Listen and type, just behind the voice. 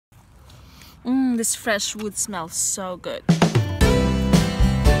This fresh wood smells so good.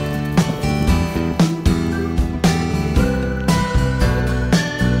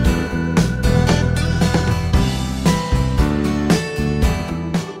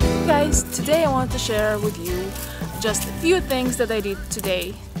 Guys, today I want to share with you just a few things that I did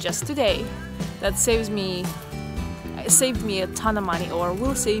today, just today, that saved me a ton of money, or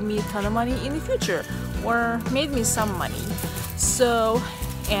will save me a ton of money in the future, or made me some money. So,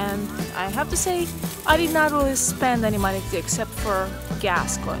 and I have to say, I did not really spend any money today except for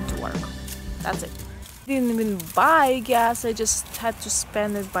gas going to work. That's it. Didn't even buy gas, I just had to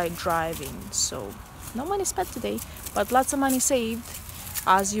spend it by driving. So no money spent today, but lots of money saved,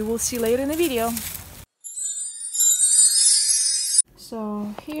 as you will see later in the video.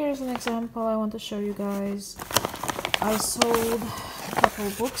 So here's an example I want to show you guys. I sold a couple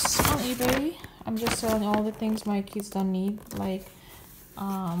books on eBay. I'm just selling all the things my kids don't need, like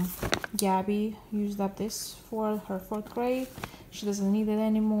Gabby used up this for her 4th grade. She doesn't need it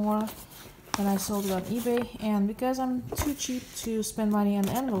anymore. And I sold it on eBay, and because I'm too cheap to spend money on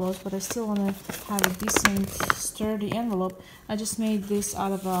envelopes, but I still want to have a decent sturdy envelope, I just made this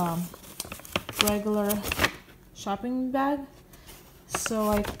out of a regular shopping bag. So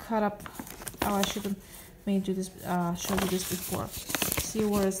I cut up, oh, I should have made you this, showed you this before. See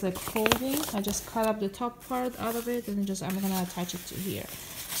where it's like folding? I just cut up the top part out of it, and I'm gonna attach it to here.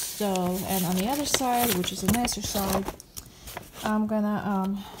 So, and on the other side, which is a nicer side, I'm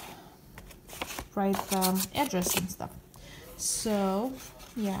gonna write the address and stuff. So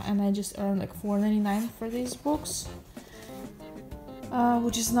yeah, and I just earned like $4.99 for these books,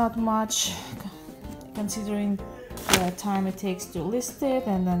 which is not much considering the time it takes to list it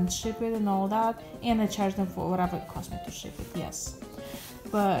and then ship it and all that, and I charge them for whatever it cost me to ship it. Yes,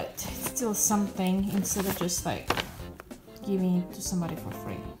 but it's still something instead of just like giving it to somebody for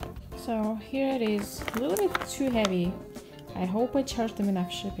free. So here it is, a little bit too heavy. I hope I charged them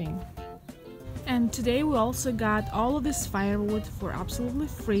enough shipping. And today we also got all of this firewood for absolutely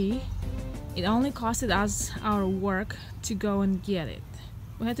free. It only costed us our work to go and get it.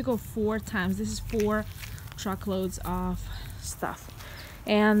 We had to go 4 times. This is 4 truckloads of stuff.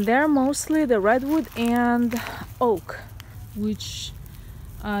 And they're mostly the redwood and oak, which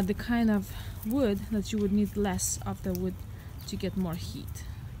the kind of wood that you would need less of the wood to get more heat.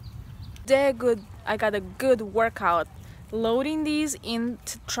 I got a good workout loading these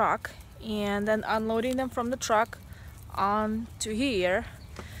into the truck and then unloading them from the truck onto here.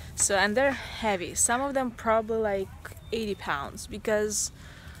 So, and they're heavy, some of them probably like 80 pounds, because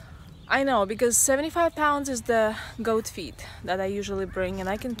I know, because 75 pounds is the goat feed that I usually bring, and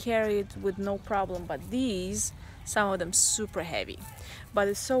I can carry it with no problem. But these, some of them super heavy, but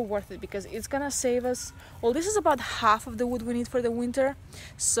it's so worth it because it's gonna save us, well, this is about half of the wood we need for the winter,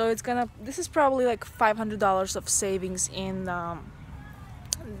 so this is probably like $500 of savings in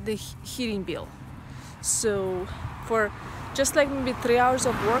the heating bill. So for just like maybe 3 hours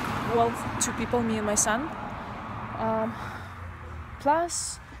of work, well, 2 people, me and my son,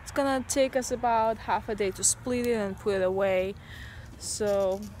 plus it's gonna take us about half a day to split it and put it away.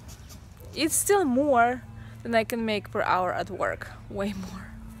 So it's still more than I can make per hour at work, way more.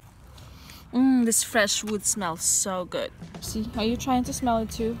 This fresh wood smells so good. See, are you trying to smell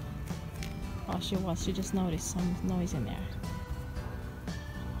it too? Oh, she was. She just noticed some noise in there.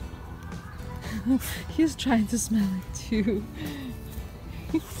 He's trying to smell it too.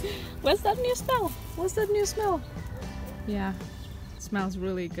 What's that new smell? What's that new smell? Yeah, it smells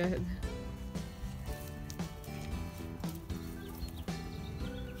really good.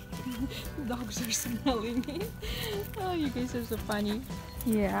 Dogs are smelling it. Oh, you guys are so funny.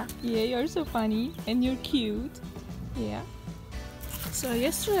 Yeah, you're so funny and you're cute. Yeah. So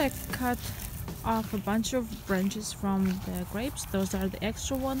yesterday I cut off a bunch of branches from the grapes. Those are the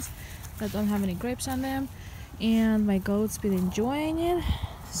extra ones that don't have any grapes on them, and my goats been enjoying it.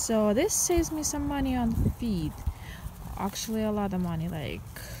 So this saves me some money on feed, actually a lot of money. Like,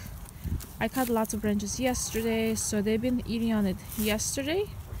 I cut lots of branches yesterday, so they've been eating on it yesterday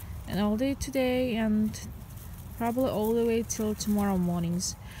and all day today, and probably all the way till tomorrow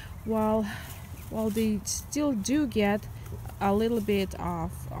mornings. While they still do get a little bit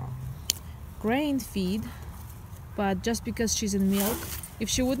of grain feed, but just because she's in milk. If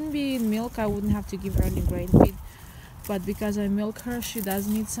she wouldn't be in milk, I wouldn't have to give her any grain feed, but because I milk her, she does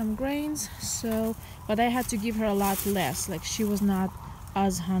need some grains. So, but I had to give her a lot less, like she was not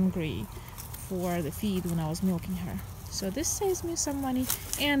as hungry for the feed when I was milking her. So this saves me some money,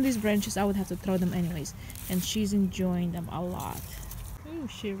 and these branches I would have to throw them anyways, and she's enjoying them a lot. Ooh,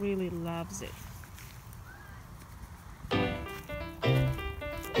 she really loves it.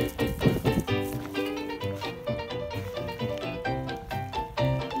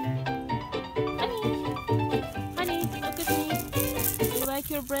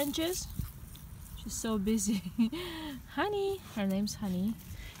 oranges. She's so busy. Honey, her name's Honey.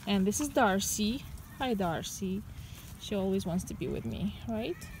 And this is Darcy. Hi Darcy. She always wants to be with me,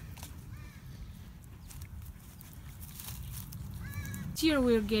 right? Here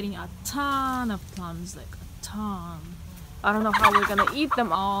we're getting a ton of plums, like a ton. I don't know how we're gonna eat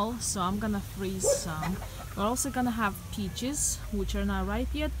them all, so I'm gonna freeze some. We're also gonna have peaches, which are not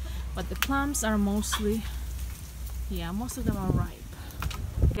ripe yet, but the plums are mostly, yeah, most of them are ripe.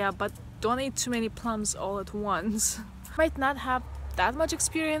 Yeah, but don't eat too many plums all at once. Might not have that much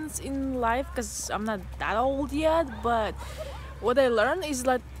experience in life because I'm not that old yet, but what I learned is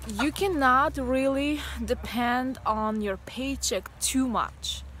that you cannot really depend on your paycheck too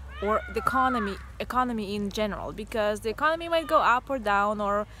much, or the economy in general, because the economy might go up or down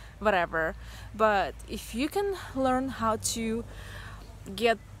or whatever. But if you can learn how to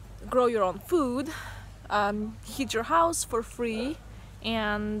grow your own food, heat your house for free,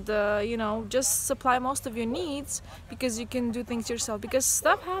 and you know, just supply most of your needs, because you can do things yourself, because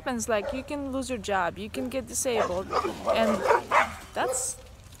stuff happens, like you can lose your job, you can get disabled, and that's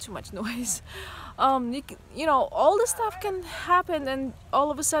too much noise. You know, all the stuff can happen, and all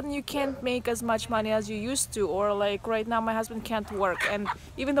of a sudden you can't make as much money as you used to. Or like right now my husband can't work, and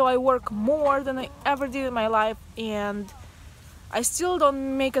even though I work more than I ever did in my life, and I still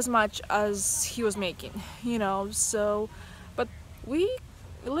don't make as much as he was making, you know. So but we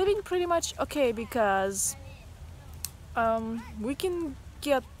living pretty much okay, because we can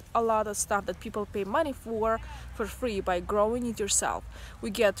get a lot of stuff that people pay money for free by growing it yourself. We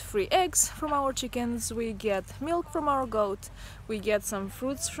get free eggs from our chickens, we get milk from our goat, we get some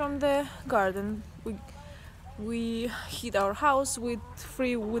fruits from the garden, we heat our house with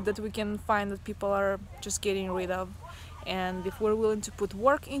free wood that we can find that people are just getting rid of, and if we're willing to put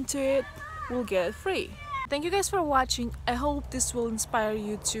work into it, we'll get it free. Thank you guys for watching. I hope this will inspire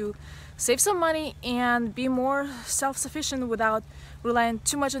you to save some money and be more self-sufficient without relying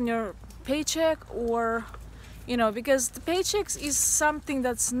too much on your paycheck, or you know, because the paychecks is something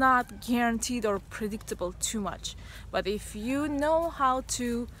that's not guaranteed or predictable too much. But if you know how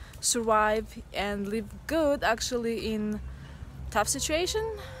to survive and live good actually in tough situation,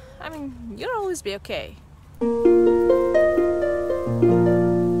 I mean, you'll always be okay.